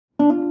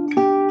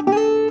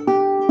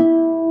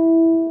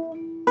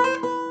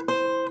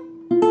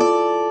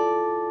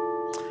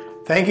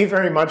Thank you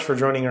very much for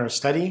joining our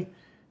study.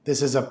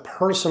 This is a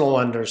personal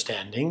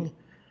understanding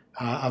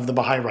of the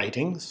Baha'i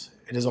Writings.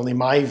 It is only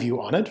my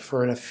view on it.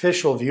 For an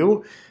official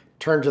view,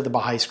 turn to the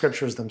Baha'i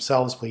scriptures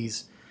themselves,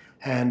 please,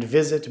 and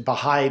visit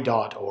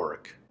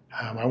Bahai.org.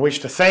 I wish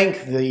to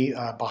thank the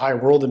Baha'i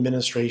World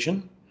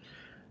Administration,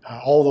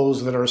 all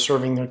those that are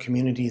serving their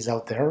communities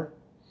out there.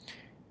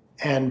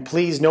 And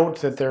please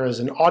note that there is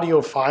an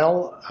audio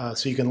file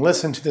so you can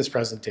listen to this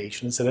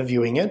presentation instead of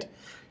viewing it.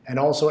 And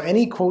also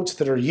any quotes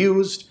that are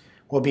used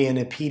will be in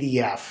a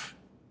PDF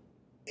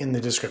in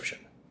the description.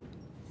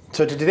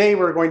 So today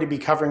we're going to be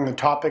covering the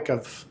topic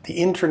of the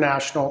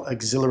international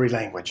auxiliary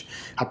language,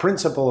 a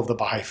principle of the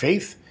Baha'i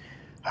faith.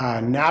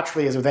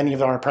 Naturally, as with any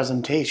of our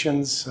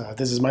presentations,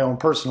 this is my own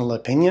personal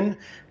opinion,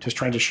 just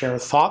trying to share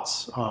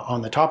thoughts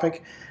on the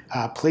topic.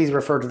 Please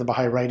refer to the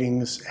Baha'i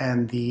Writings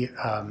and the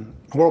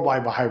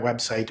worldwide Baha'i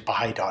website,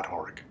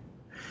 Bahai.org.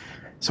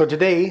 So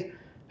today,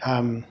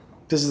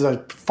 this is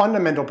a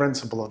fundamental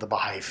principle of the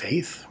Baha'i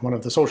faith, one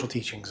of the social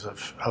teachings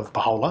of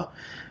Baha'u'llah,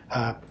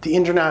 the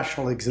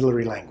international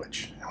auxiliary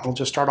language. We'll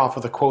just start off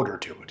with a quote or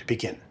two to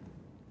begin.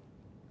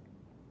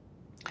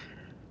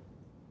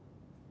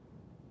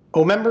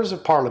 O members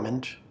of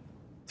Parliament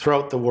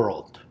throughout the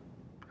world,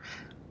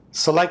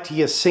 select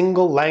ye a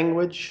single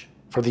language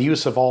for the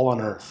use of all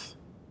on earth,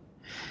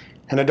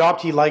 and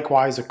adopt ye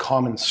likewise a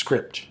common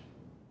script.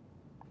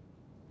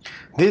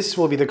 This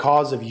will be the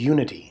cause of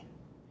unity,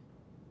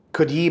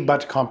 could ye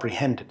but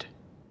comprehend it,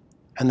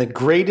 and the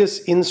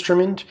greatest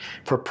instrument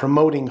for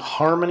promoting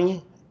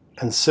harmony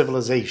and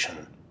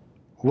civilization.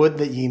 Would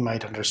that ye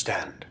might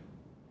understand.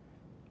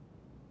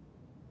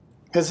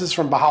 This is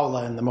from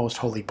Baha'u'llah in the Most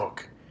Holy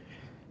Book.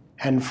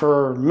 And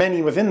for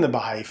many within the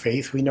Baha'i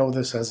faith, we know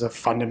this as a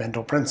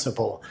fundamental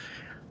principle.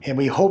 And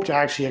we hope to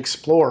actually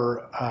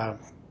explore,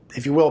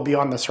 if you will,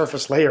 beyond the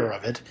surface layer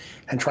of it,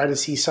 and try to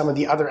see some of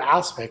the other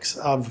aspects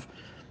of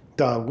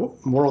the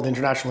World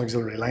International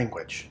Auxiliary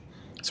Language.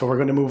 So we're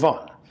going to move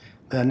on.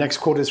 The next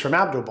quote is from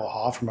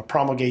Abdu'l-Baha from A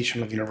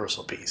Promulgation of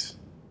Universal Peace.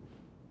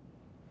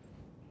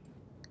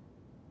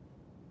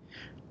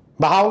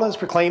 Baha'u'llah has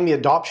proclaimed the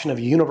adoption of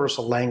a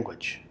universal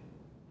language.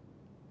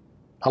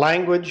 A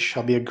language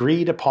shall be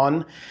agreed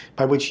upon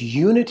by which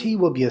unity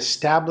will be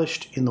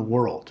established in the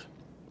world.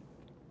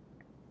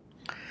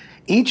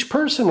 Each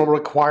person will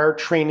require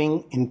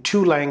training in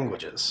two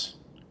languages,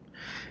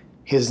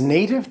 his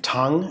native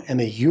tongue and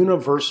the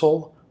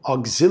universal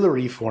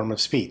auxiliary form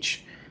of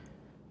speech.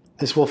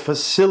 This will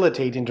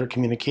facilitate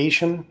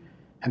intercommunication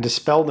and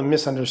dispel the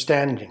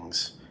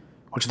misunderstandings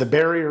which the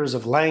barriers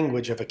of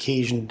language have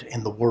occasioned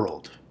in the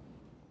world.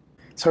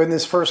 So in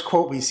this first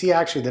quote, we see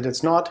actually that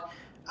it's not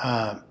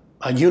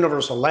a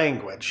universal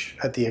language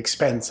at the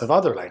expense of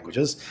other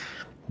languages,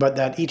 but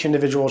that each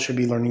individual should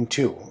be learning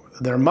two,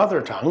 their mother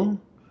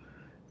tongue,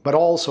 but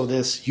also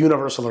this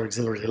universal or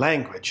auxiliary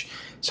language,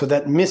 so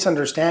that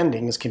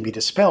misunderstandings can be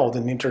dispelled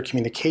and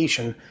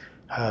intercommunication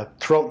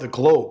throughout the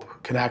globe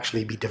can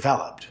actually be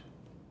developed.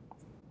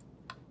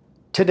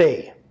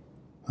 Today,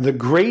 the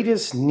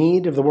greatest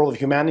need of the world of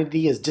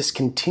humanity is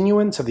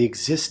discontinuance of the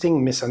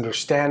existing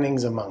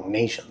misunderstandings among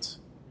nations.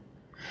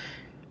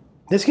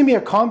 This can be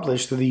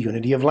accomplished through the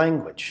unity of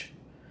language.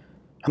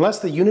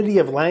 Unless the unity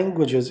of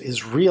languages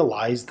is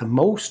realized, the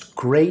most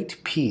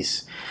great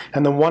peace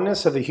and the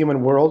oneness of the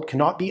human world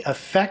cannot be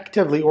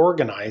effectively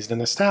organized and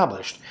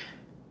established,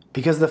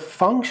 because the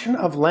function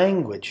of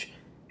language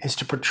is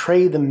to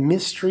portray the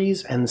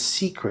mysteries and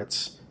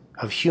secrets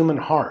of human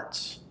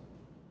hearts.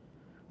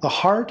 The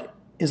heart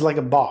is like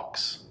a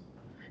box,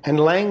 and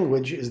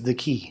language is the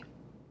key.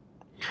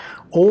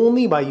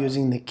 Only by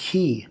using the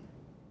key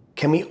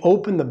can we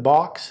open the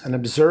box and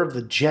observe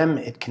the gem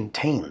it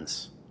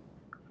contains.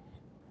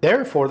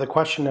 Therefore, the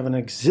question of an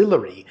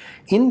auxiliary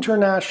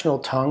international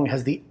tongue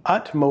has the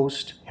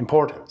utmost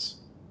importance.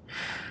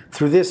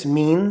 Through this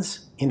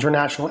means,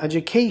 international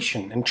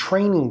education and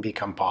training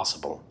become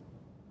possible.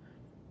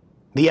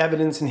 The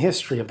evidence and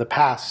history of the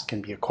past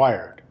can be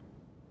acquired.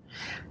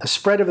 The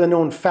spread of the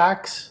known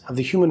facts of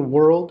the human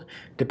world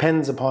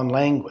depends upon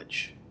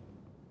language.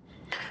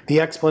 The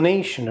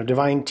explanation of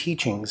divine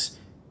teachings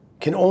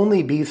can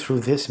only be through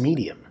this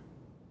medium.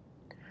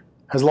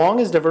 As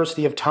long as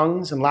diversity of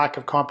tongues and lack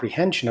of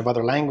comprehension of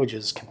other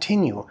languages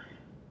continue,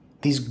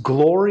 these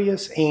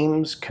glorious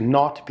aims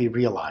cannot be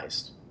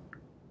realized.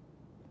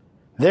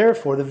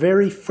 Therefore, the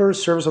very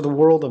first service of the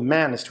world of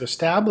man is to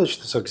establish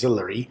this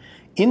auxiliary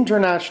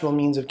international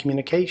means of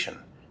communication.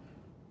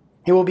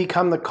 It will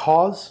become the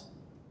cause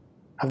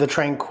of the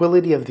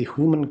tranquility of the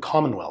human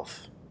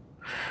commonwealth.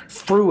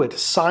 Through it,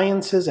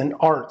 sciences and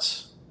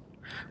arts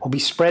will be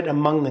spread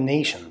among the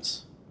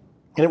nations,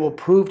 and it will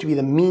prove to be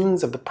the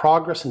means of the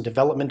progress and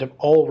development of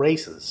all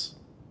races.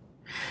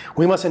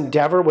 We must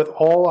endeavor with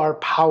all our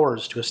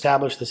powers to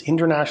establish this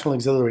international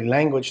auxiliary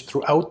language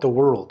throughout the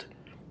world.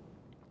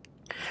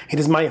 It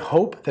is my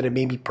hope that it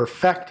may be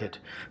perfected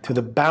through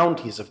the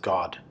bounties of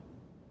God,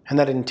 and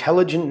that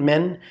intelligent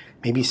men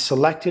may be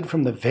selected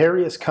from the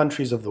various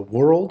countries of the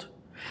world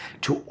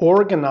to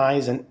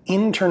organize an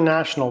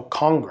international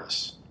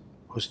congress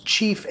whose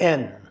chief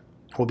end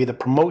will be the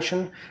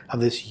promotion of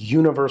this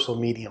universal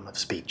medium of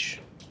speech.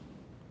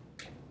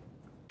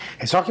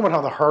 It's talking about how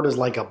the heart is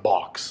like a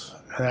box,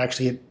 and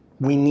actually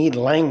we need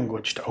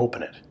language to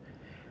open it.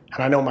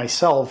 And I know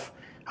myself,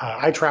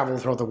 I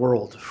traveled throughout the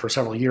world for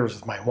several years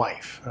with my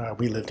wife.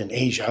 We lived in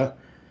Asia,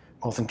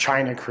 both in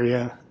China,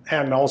 Korea,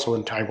 and also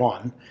in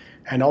Taiwan,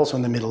 and also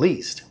in the Middle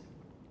East.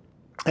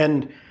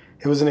 And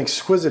it was an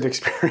exquisite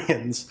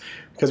experience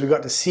because we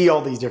got to see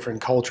all these different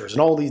cultures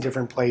and all these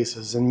different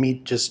places and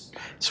meet just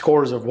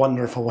scores of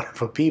wonderful,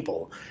 wonderful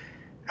people.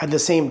 At the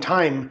same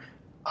time,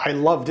 I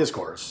love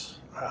discourse.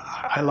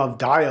 I love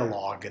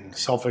dialogue and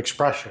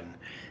self-expression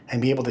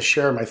and be able to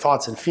share my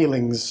thoughts and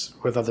feelings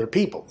with other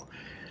people.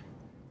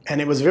 And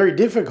it was very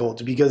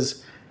difficult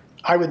because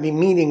I would be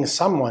meeting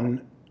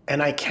someone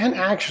and I can't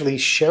actually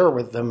share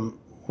with them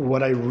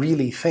what I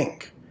really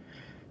think.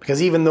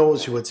 Because even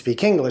those who would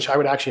speak English, I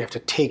would actually have to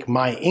take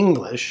my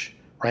English,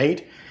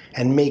 right,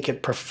 and make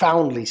it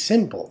profoundly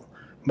simple.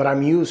 But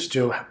I'm used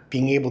to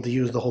being able to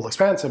use the whole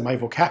expanse of my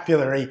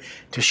vocabulary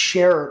to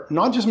share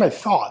not just my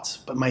thoughts,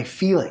 but my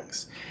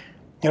feelings.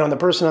 You know, and the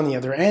person on the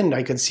other end,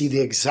 I could see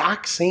the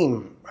exact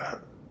same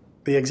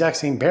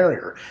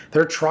barrier.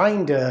 They're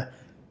trying to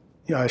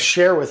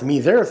share with me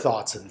their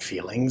thoughts and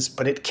feelings,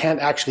 but it can't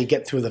actually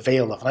get through the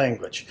veil of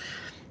language.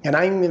 And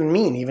I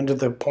mean, even to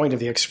the point of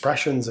the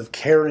expressions of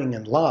caring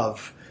and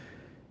love,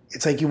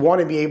 it's like you want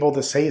to be able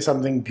to say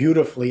something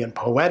beautifully and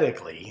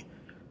poetically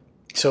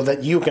so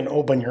that you can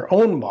open your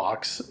own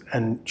box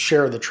and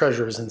share the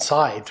treasures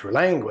inside through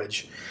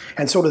language.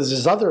 And so does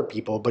this other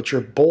people, but you're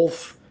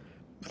both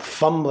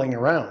fumbling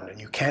around and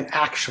you can't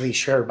actually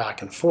share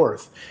back and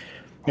forth.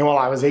 And while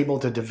I was able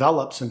to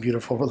develop some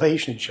beautiful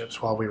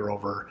relationships while we were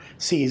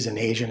overseas in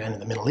Asia and in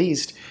the Middle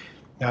East,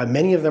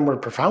 many of them were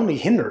profoundly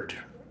hindered.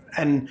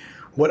 And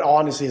what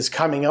honestly is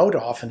coming out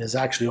often is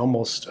actually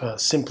almost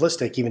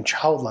simplistic, even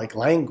childlike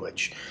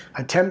language,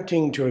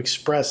 attempting to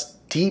express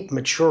deep,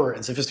 mature,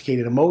 and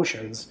sophisticated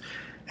emotions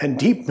and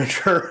deep,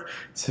 mature,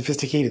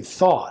 sophisticated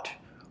thought,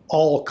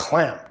 all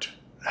clamped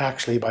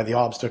actually by the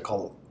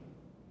obstacle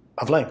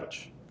of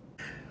language.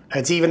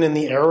 It's even in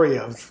the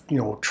area of,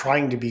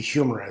 trying to be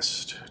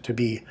humorous, to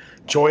be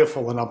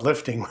joyful and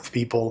uplifting with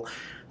people,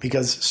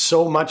 because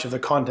so much of the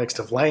context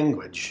of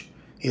language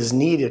is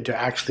needed to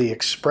actually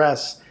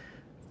express,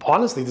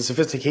 honestly, the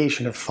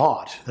sophistication of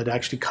thought that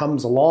actually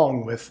comes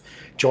along with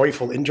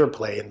joyful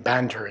interplay and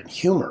banter and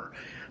humor.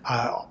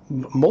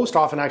 Most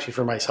often, actually,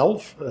 for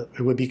myself,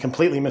 it would be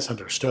completely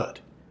misunderstood.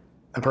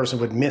 The person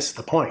would miss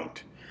the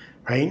point,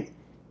 right?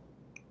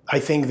 I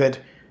think that,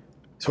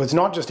 so it's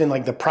not just in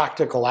like the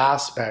practical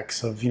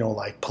aspects of,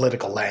 like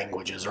political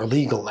languages or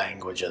legal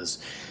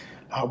languages,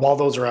 while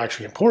those are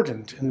actually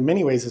important. In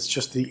many ways, it's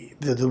just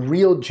the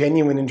real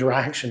genuine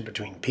interaction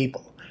between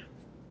people.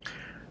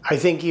 I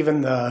think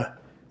even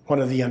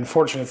one of the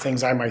unfortunate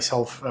things, I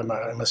myself,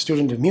 I'm a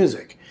student of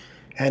music,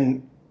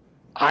 and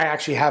I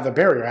actually have a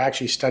barrier. I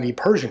actually study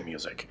Persian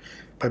music,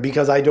 but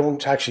because I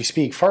don't actually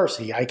speak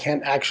Farsi, I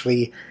can't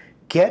actually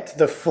get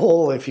the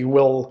full, if you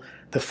will,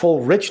 the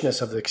full richness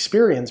of the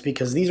experience,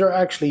 because these are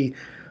actually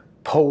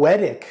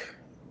poetic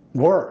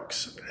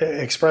works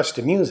expressed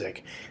in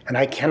music, and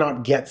I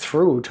cannot get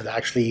through to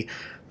actually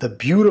the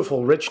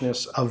beautiful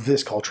richness of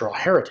this cultural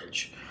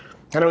heritage.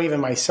 I know even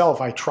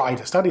myself, I try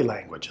to study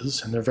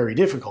languages, and they're very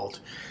difficult,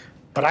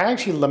 but I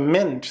actually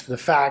lament the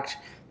fact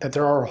that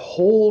there are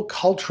whole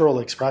cultural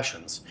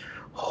expressions,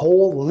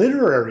 whole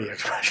literary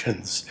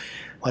expressions,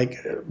 like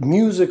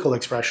musical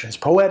expressions,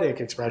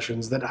 poetic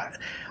expressions, that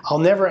I'll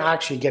never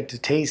actually get to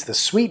taste the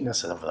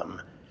sweetness of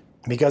them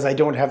because I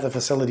don't have the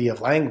facility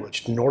of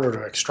language in order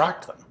to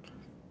extract them.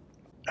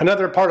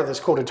 Another part of this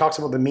quote, it talks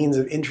about the means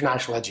of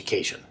international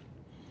education.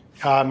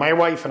 My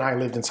wife and I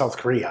lived in South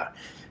Korea,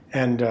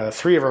 and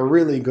 3 of our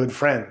really good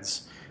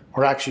friends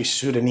were actually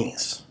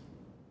Sudanese.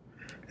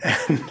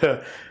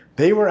 And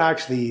they were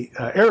actually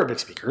Arabic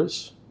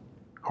speakers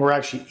who were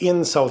actually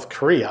in South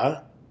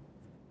Korea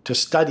to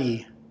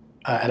study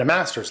at a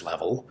master's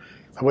level.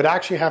 I would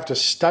actually have to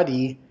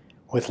study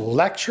with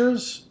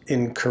lectures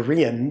in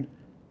Korean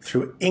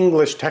through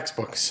English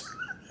textbooks.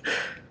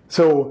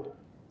 So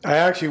I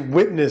actually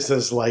witnessed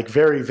this like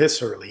very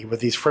viscerally with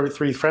these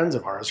 3 friends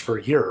of ours for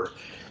a year,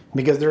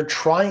 because they're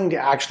trying to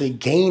actually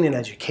gain an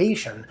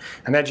education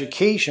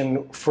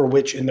for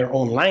which in their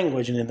own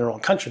language and in their own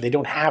country they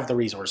don't have the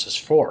resources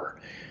for.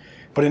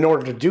 But in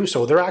order to do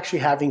so, they're actually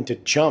having to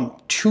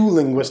jump 2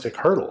 linguistic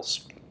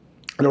hurdles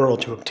in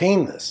order to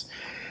obtain this.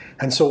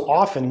 And so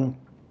often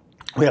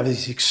we have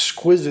these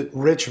exquisite,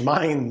 rich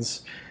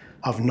minds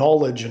of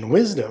knowledge and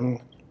wisdom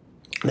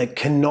that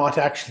cannot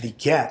actually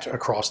get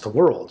across the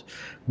world,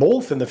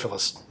 both in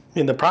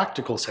the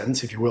practical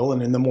sense, if you will,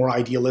 and in the more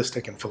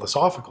idealistic and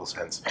philosophical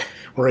sense.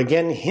 We're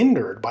again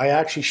hindered by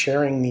actually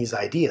sharing these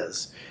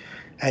ideas.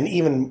 And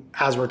even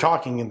as we're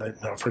talking,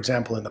 for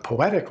example, in the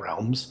poetic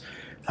realms,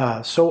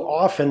 so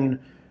often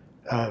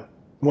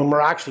when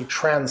we're actually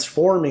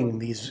transforming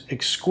these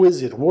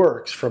exquisite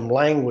works from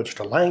language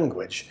to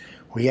language,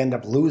 we end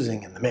up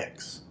losing in the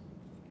mix.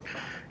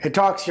 It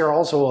talks here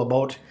also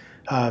about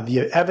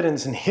the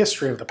evidence and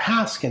history of the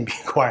past can be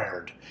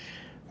acquired.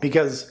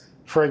 Because,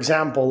 for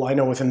example, I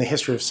know within the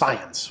history of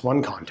science,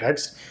 one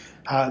context,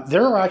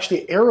 there are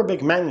actually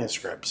Arabic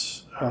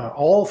manuscripts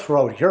all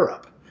throughout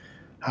Europe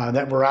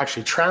that were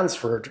actually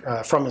transferred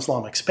from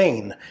Islamic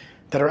Spain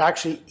that are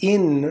actually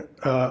in,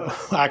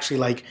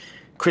 like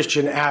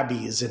Christian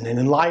abbeys and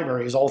in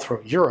libraries all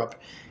throughout Europe.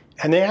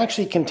 And they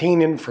actually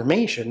contain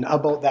information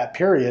about that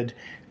period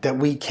that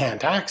we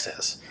can't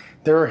access.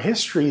 There are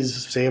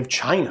histories, say, of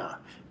China,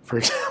 for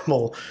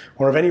example,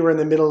 or of anywhere in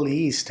the Middle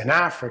East and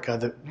Africa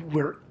that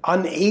we're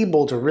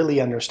unable to really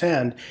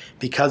understand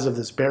because of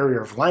this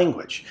barrier of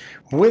language.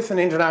 With an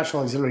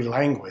international auxiliary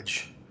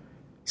language,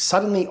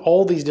 suddenly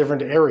all these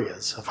different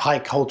areas of high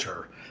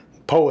culture,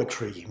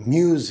 poetry,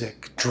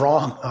 music,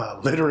 drama,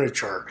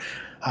 literature,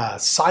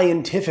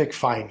 scientific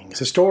findings,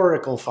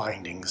 historical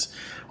findings,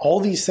 all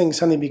these things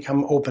suddenly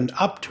become opened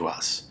up to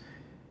us.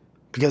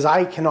 Because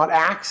I cannot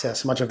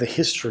access much of the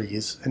history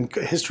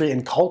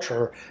and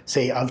culture,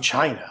 say, of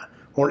China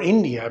or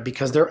India,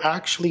 because they're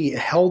actually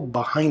held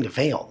behind a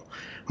veil.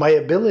 My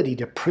ability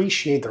to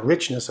appreciate the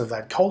richness of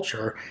that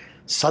culture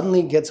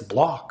suddenly gets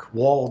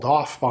walled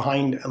off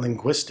behind a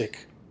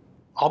linguistic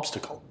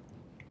obstacle.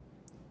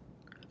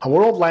 A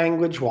world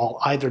language will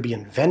either be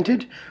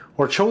invented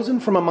or chosen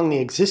from among the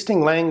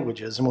existing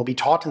languages and will be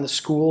taught in the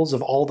schools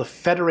of all the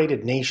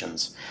federated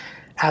nations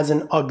as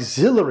an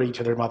auxiliary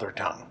to their mother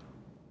tongue.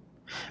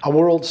 A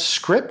world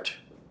script,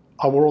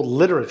 a world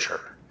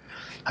literature,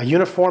 a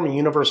uniform and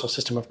universal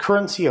system of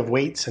currency, of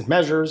weights and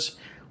measures,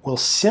 will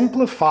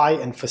simplify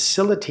and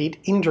facilitate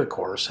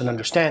intercourse and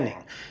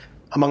understanding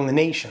among the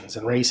nations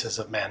and races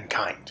of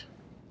mankind.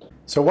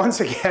 So once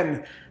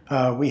again,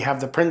 we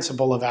have the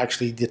principle of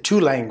actually the two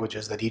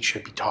languages that each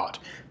should be taught,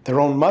 their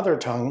own mother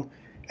tongue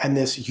and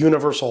this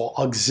universal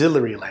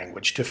auxiliary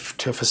language to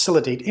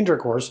facilitate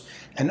intercourse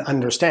and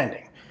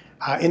understanding.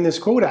 In this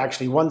quote,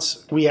 actually,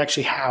 once we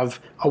actually have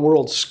a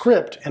world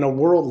script and a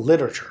world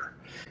literature.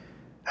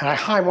 And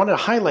I wanted to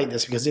highlight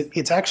this because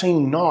it's actually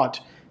not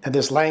that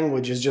this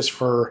language is just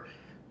for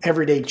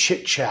everyday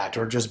chit-chat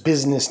or just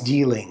business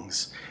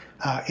dealings.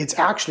 It's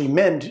actually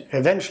meant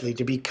eventually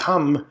to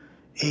become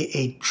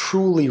a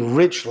truly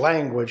rich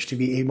language to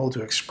be able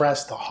to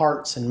express the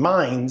hearts and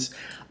minds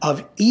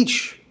of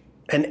each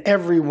and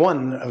every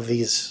one of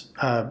these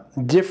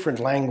different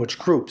language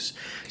groups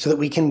so that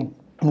we can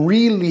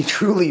really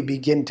truly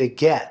begin to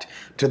get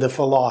to the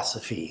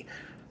philosophy,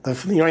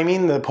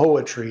 the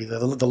poetry, the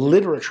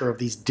literature of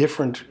these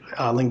different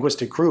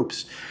linguistic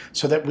groups,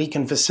 so that we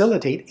can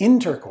facilitate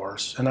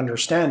intercourse and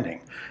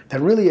understanding,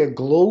 that really a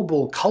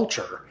global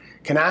culture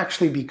can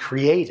actually be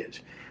created.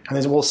 And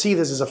as we'll see,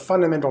 this is a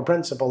fundamental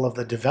principle of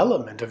the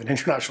development of an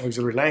international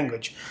auxiliary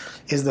language,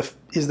 is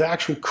the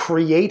actual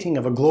creating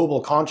of a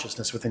global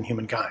consciousness within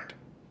humankind.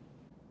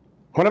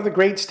 One of the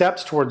great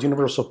steps towards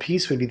universal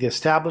peace would be the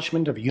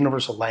establishment of a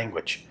universal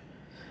language.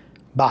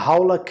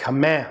 Baha'u'llah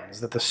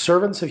commands that the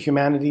servants of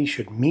humanity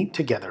should meet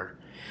together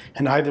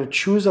and either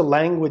choose a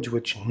language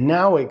which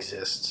now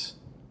exists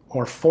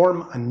or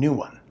form a new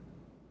one.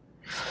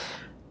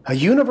 A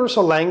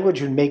universal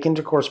language would make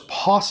intercourse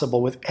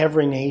possible with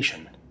every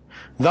nation.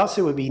 Thus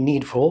it would be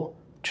needful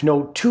to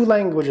know two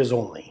languages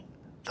only,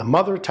 the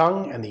mother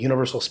tongue and the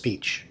universal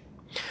speech.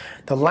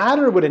 The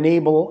latter would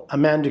enable a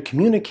man to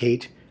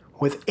communicate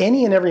with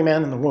any and every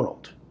man in the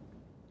world.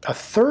 A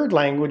third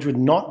language would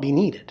not be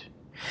needed.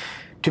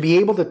 To be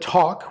able to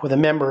talk with a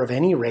member of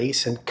any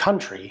race and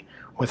country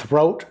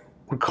without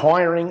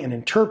requiring an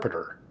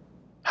interpreter,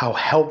 how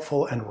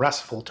helpful and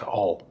restful to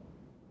all.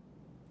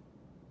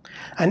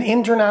 An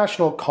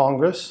international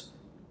congress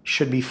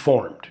should be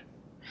formed,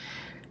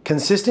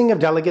 consisting of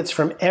delegates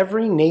from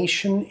every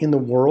nation in the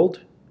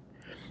world,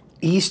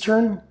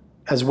 Eastern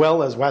as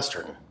well as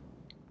Western.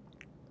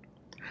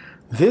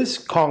 This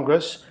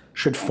congress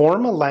should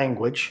form a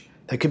language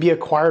that could be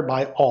acquired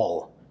by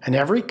all, and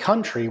every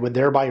country would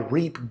thereby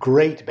reap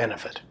great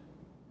benefit.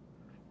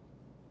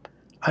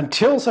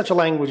 Until such a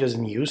language is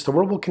in use, the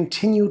world will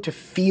continue to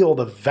feel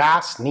the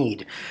vast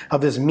need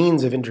of this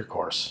means of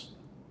intercourse.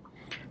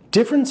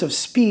 Difference of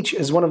speech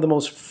is one of the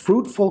most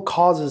fruitful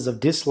causes of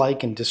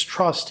dislike and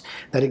distrust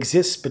that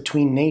exists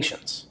between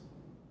nations,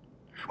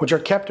 which are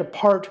kept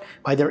apart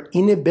by their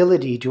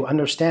inability to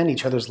understand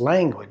each other's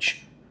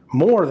language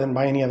more than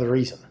by any other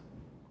reason.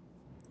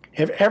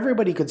 If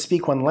everybody could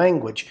speak one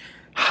language,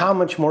 how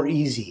much more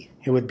easy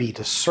it would be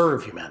to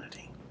serve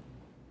humanity.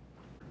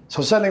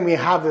 So suddenly we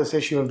have this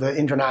issue of the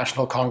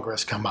International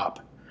Congress come up,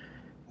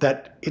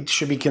 that it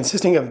should be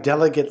consisting of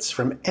delegates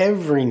from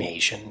every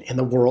nation in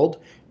the world,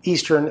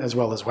 Eastern as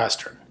well as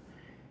Western.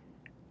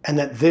 And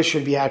that this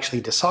should be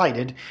actually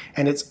decided,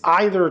 and it's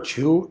either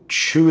to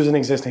choose an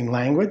existing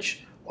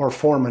language or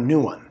form a new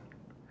one.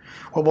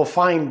 What we'll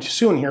find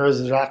soon here is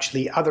there's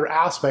actually other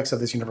aspects of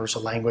this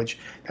universal language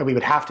that we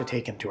would have to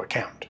take into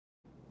account.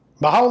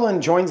 Baha'u'llah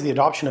enjoins the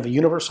adoption of a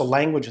universal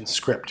language and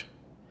script.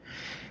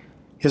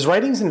 His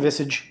writings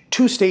envisage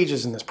two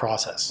stages in this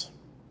process.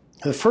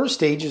 The first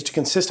stage is to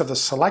consist of the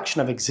selection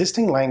of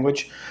existing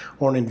language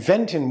or an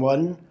invented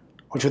one,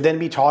 which would then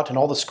be taught in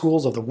all the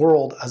schools of the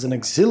world as an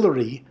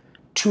auxiliary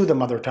to the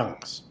mother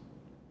tongues.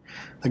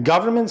 The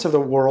governments of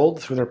the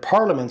world, through their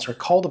parliaments, are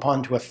called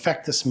upon to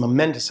effect this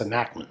momentous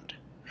enactment.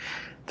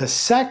 The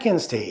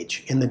second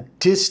stage, in the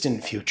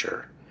distant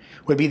future,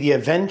 would be the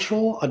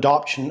eventual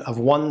adoption of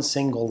one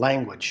single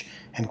language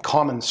and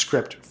common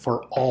script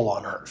for all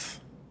on earth.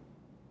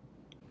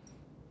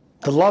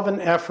 The love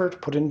and effort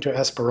put into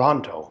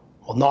Esperanto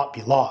will not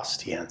be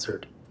lost, he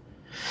answered.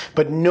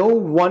 But no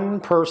one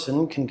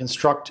person can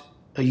construct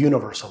a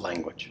universal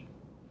language.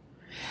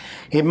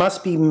 It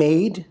must be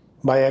made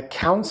by a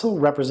council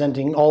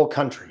representing all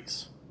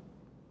countries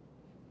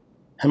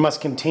and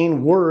must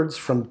contain words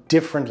from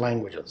different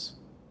languages.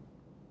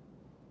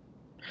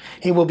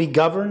 It will be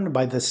governed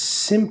by the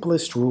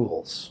simplest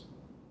rules,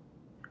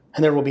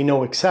 and there will be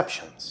no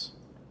exceptions.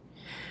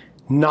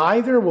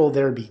 Neither will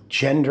there be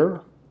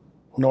gender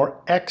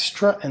nor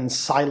extra and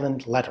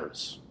silent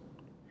letters.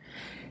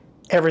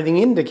 Everything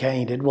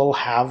indicated will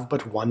have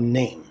but one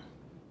name.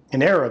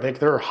 In Arabic,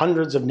 there are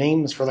hundreds of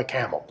names for the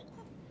camel.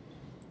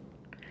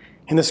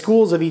 In the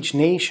schools of each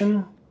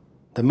nation,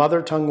 the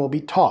mother tongue will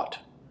be taught,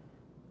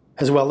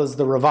 as well as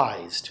the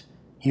revised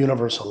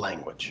universal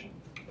language.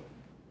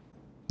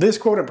 This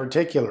quote in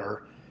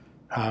particular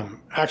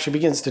actually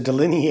begins to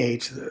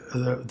delineate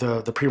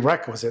the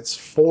prerequisites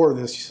for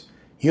this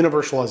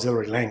universal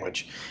auxiliary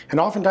language. And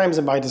oftentimes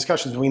in my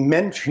discussions, we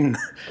mention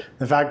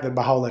the fact that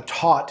Baha'u'llah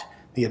taught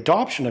the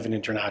adoption of an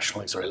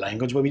international auxiliary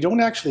language, but we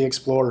don't actually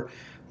explore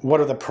what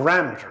are the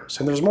parameters.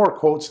 And there's more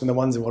quotes than the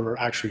ones that we're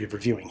actually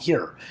reviewing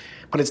here.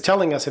 But it's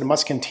telling us that it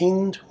must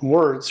contain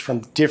words from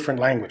different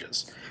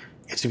languages.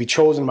 It's to be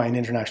chosen by an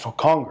international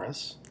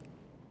congress.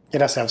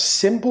 It has to have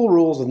simple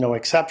rules with no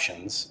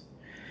exceptions,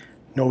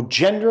 no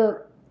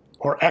gender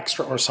or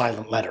extra or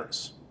silent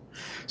letters.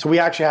 So we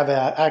actually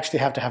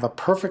have to have a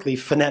perfectly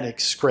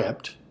phonetic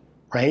script,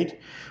 right?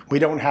 We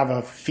don't have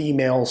a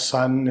female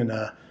sun and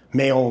a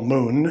male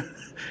moon,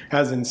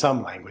 as in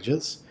some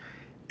languages.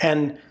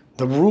 And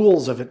the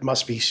rules of it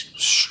must be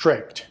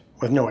strict,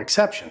 with no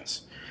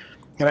exceptions.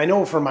 And I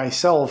know for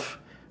myself,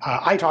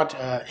 I taught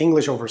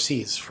English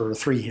overseas for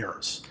 3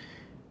 years.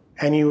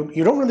 And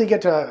you don't really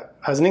get to,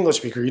 as an English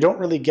speaker, you don't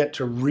really get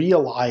to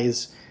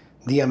realize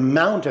the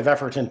amount of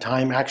effort and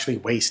time actually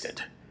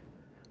wasted.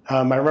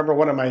 I remember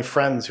one of my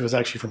friends who was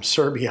actually from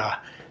Serbia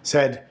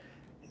said,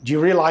 "Do you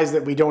realize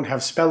that we don't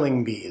have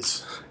spelling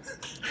bees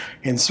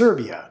in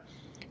Serbia?"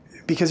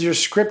 Because your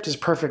script is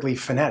perfectly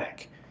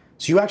phonetic.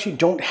 So you actually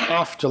don't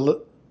have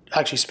to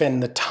actually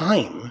spend the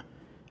time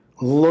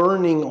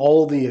learning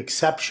all the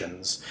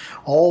exceptions,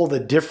 all the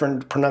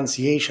different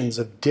pronunciations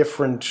of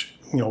different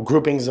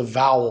groupings of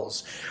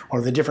vowels,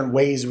 or the different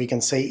ways we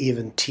can say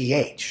even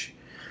TH.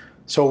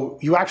 So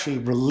you actually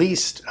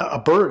released a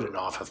burden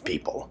off of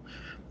people.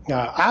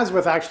 As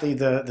with actually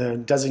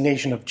the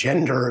designation of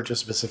gender to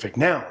specific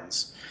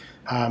nouns.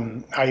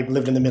 I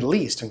lived in the Middle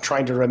East, and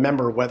trying to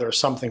remember whether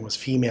something was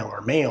female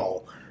or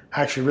male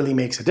actually really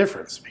makes a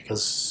difference,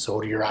 because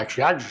so do your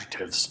actual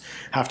adjectives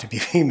have to be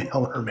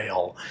female or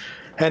male.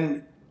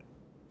 And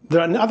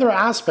another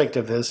aspect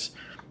of this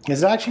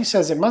is it actually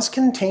says it must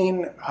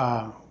contain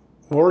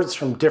words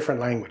from different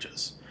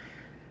languages.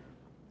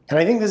 And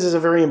I think this is a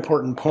very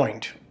important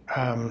point.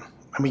 And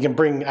we can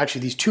bring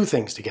actually these two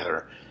things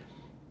together.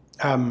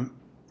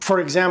 For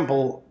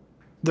example,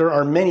 there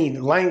are many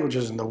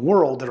languages in the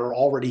world that are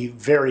already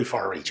very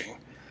far-reaching.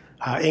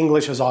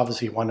 English is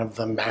obviously one of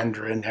them,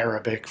 Mandarin,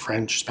 Arabic,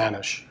 French,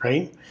 Spanish,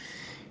 right?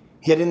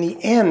 Yet in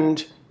the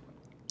end,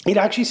 it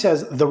actually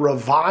says the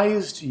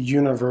revised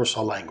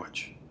universal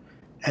language.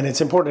 And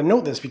it's important to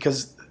note this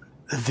because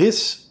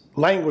this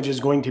language is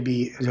going to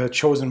be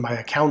chosen by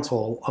a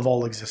council of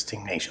all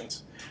existing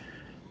nations.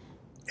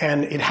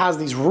 And it has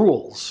these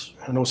rules,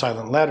 no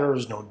silent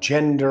letters, no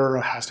gender,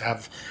 it has to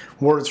have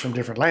words from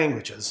different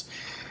languages.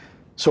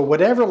 So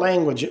whatever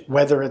language,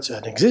 whether it's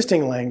an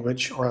existing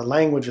language or a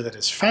language that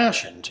is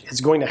fashioned, it's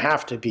going to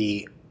have to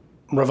be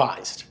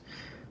revised.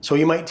 So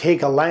you might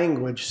take a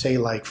language, say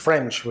like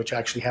French, which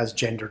actually has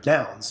gendered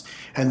nouns,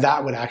 and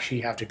that would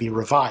actually have to be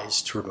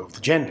revised to remove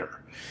the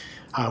gender.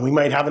 We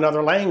might have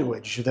another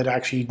language that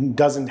actually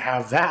doesn't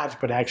have that,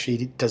 but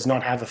actually does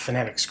not have a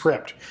phonetic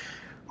script,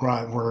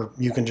 where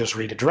you can just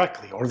read it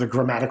directly, or the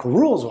grammatical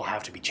rules will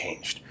have to be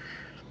changed.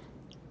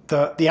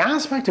 The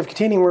aspect of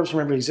containing words from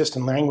every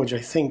existing language, I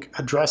think,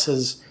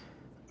 addresses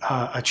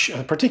a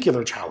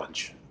particular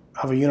challenge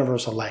of a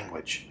universal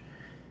language.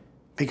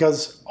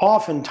 Because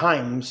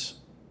oftentimes,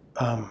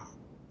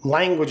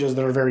 languages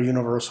that are very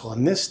universal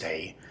in this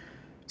day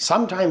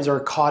sometimes are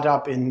caught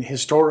up in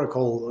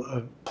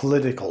historical,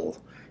 political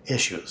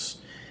issues.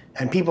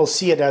 And people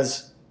see it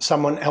as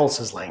someone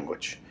else's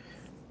language.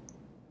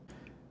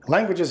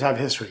 Languages have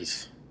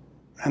histories,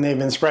 and they've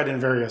been spread in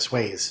various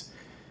ways.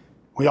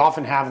 We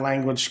often have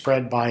language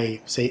spread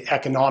by, say,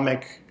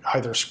 economic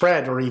either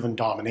spread or even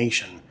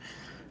domination.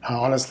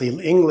 Honestly,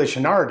 English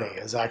in our day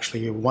is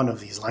actually one of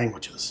these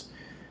languages.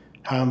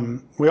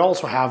 We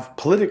also have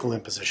political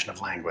imposition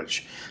of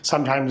language.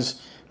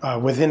 Sometimes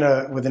within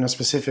a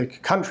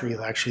specific country,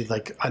 actually,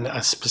 like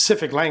a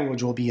specific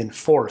language will be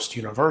enforced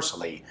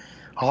universally,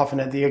 often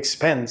at the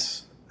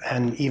expense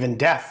and even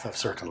death of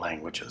certain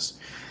languages,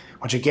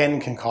 which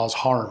again can cause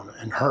harm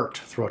and hurt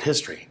throughout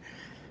history.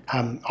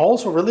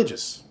 Also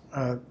religious.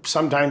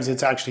 Sometimes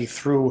it's actually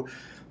through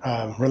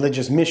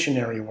religious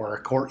missionary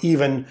work or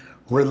even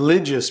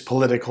religious,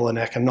 political, and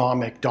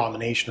economic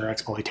domination or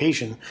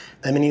exploitation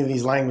that many of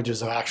these languages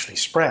have actually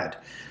spread.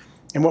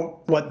 And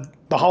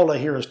what Baha'u'llah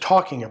here is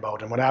talking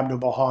about, and what Abdul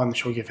Baha and the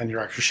Shoghi Effendi are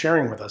actually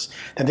sharing with us,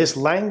 that this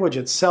language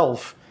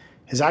itself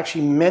is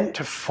actually meant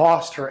to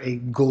foster a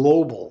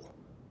global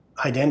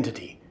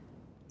identity,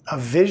 a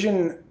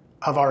vision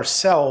of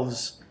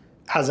ourselves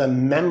as a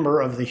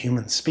member of the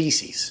human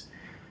species.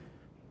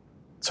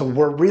 So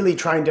we're really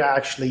trying to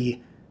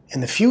actually,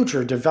 in the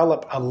future,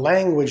 develop a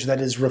language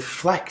that is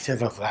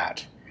reflective of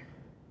that.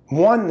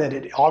 One, that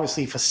it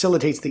obviously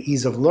facilitates the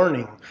ease of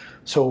learning,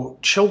 so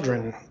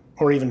children,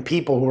 or even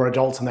people who are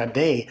adults in that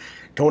day,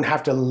 don't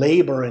have to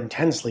labor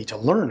intensely to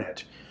learn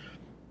it.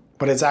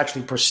 But it's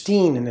actually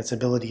pristine in its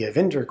ability of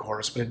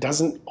intercourse, but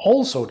it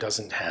also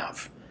doesn't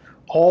have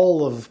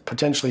all of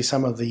potentially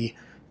some of the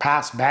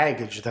past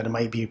baggage that it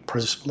might be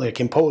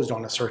imposed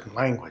on a certain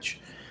language.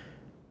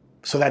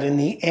 So that in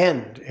the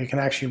end, it can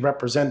actually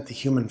represent the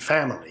human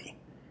family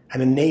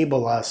and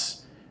enable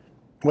us,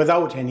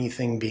 without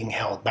anything being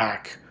held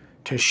back,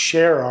 to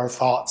share our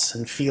thoughts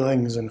and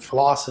feelings and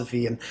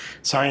philosophy and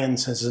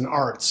sciences and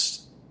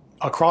arts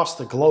across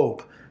the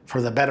globe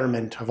for the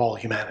betterment of all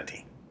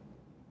humanity.